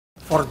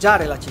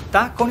Forgiare la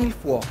città con il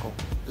fuoco,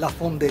 la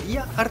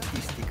fonderia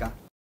artistica.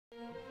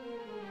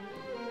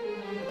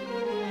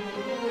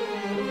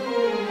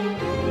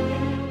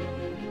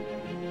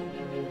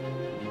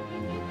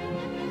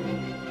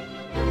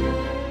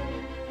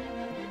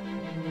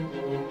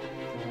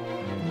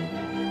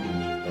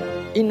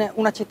 In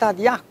una città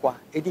di acqua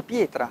e di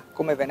pietra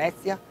come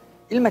Venezia,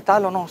 il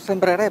metallo non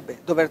sembrerebbe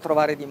dover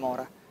trovare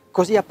dimora,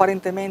 così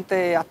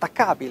apparentemente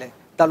attaccabile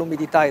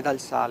dall'umidità e dal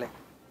sale.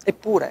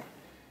 Eppure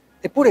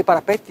i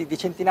parapetti di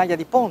centinaia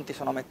di ponti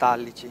sono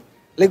metallici,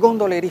 le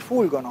gondole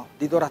rifulgono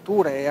di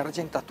dorature e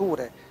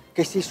argentature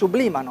che si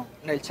sublimano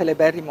nel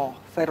celeberrimo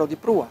ferro di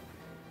prua,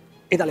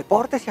 e dalle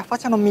porte si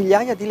affacciano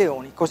migliaia di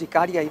leoni, così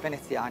cari ai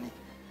veneziani.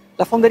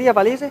 La Fonderia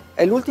Valese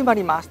è l'ultima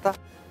rimasta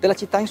della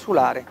città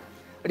insulare.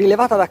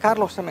 Rilevata da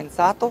Carlo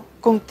Semenzato,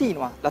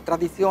 continua la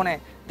tradizione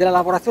della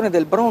lavorazione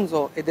del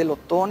bronzo e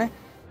dell'ottone,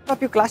 la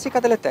più classica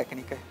delle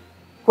tecniche,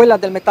 quella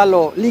del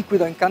metallo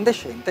liquido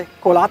incandescente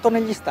colato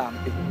negli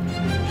stampi.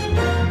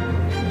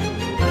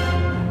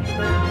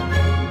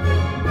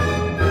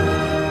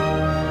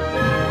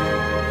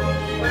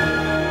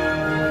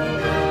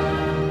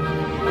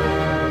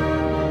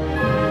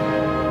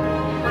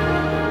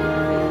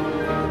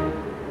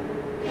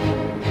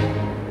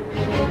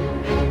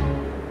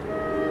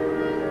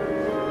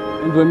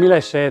 Nel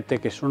 2007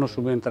 che sono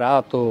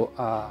subentrato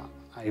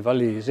ai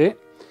Valese,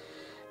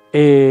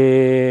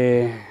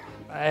 e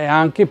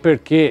anche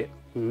perché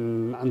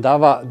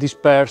andava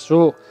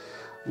disperso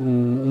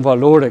un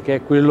valore che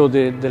è quello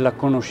della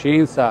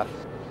conoscenza,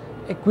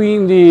 e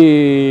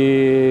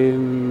quindi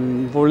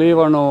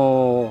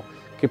volevano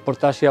che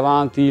portassi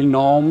avanti il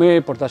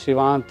nome, portassi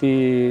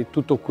avanti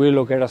tutto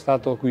quello che era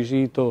stato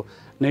acquisito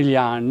negli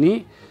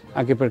anni,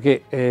 anche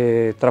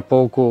perché tra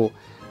poco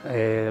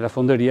la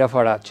fonderia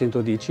farà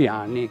 110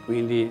 anni,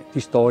 quindi di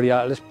storia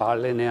alle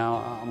spalle ne ha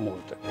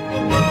molte.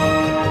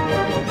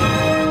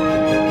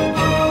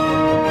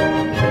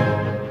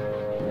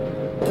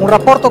 Un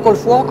rapporto col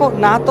fuoco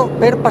nato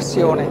per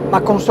passione, ma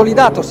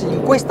consolidatosi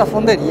in questa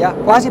fonderia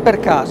quasi per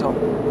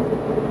caso.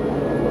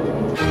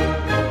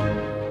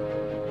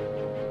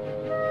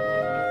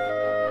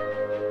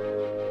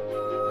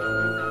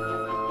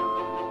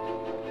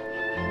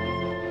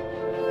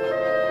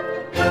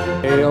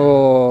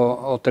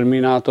 Ho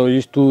terminato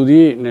gli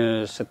studi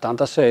nel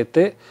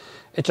 77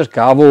 e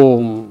cercavo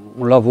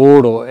un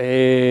lavoro,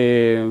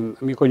 e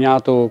mio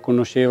cognato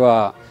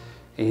conosceva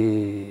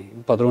i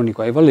padroni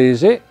qua ai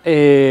Valese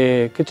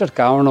e che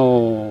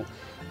cercavano,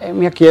 e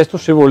mi ha chiesto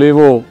se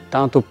volevo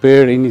tanto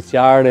per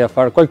iniziare a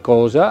fare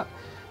qualcosa,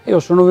 e io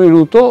sono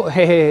venuto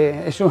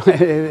e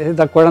è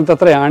da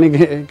 43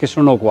 anni che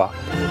sono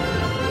qua.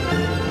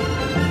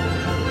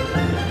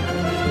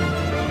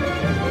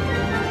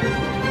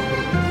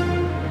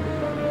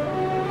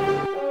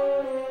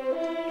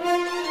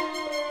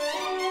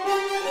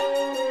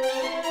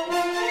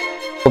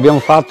 Abbiamo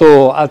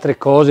fatto altre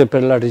cose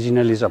per la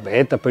regina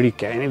Elisabetta, per i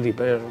Kennedy,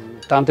 per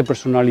tante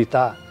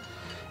personalità,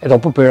 e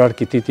dopo per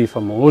architetti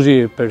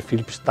famosi, per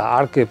Philip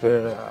Stark e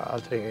per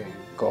altre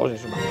cose,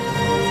 insomma.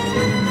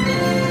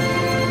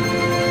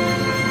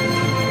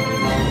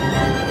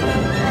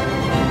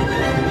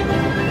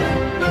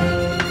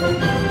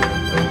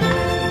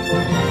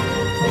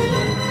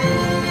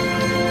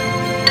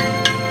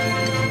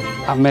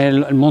 A me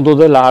il mondo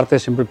dell'arte è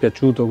sempre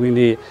piaciuto,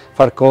 quindi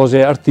fare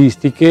cose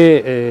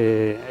artistiche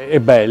e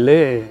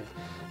belle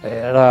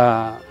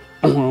era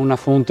una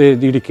fonte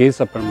di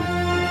ricchezza per me.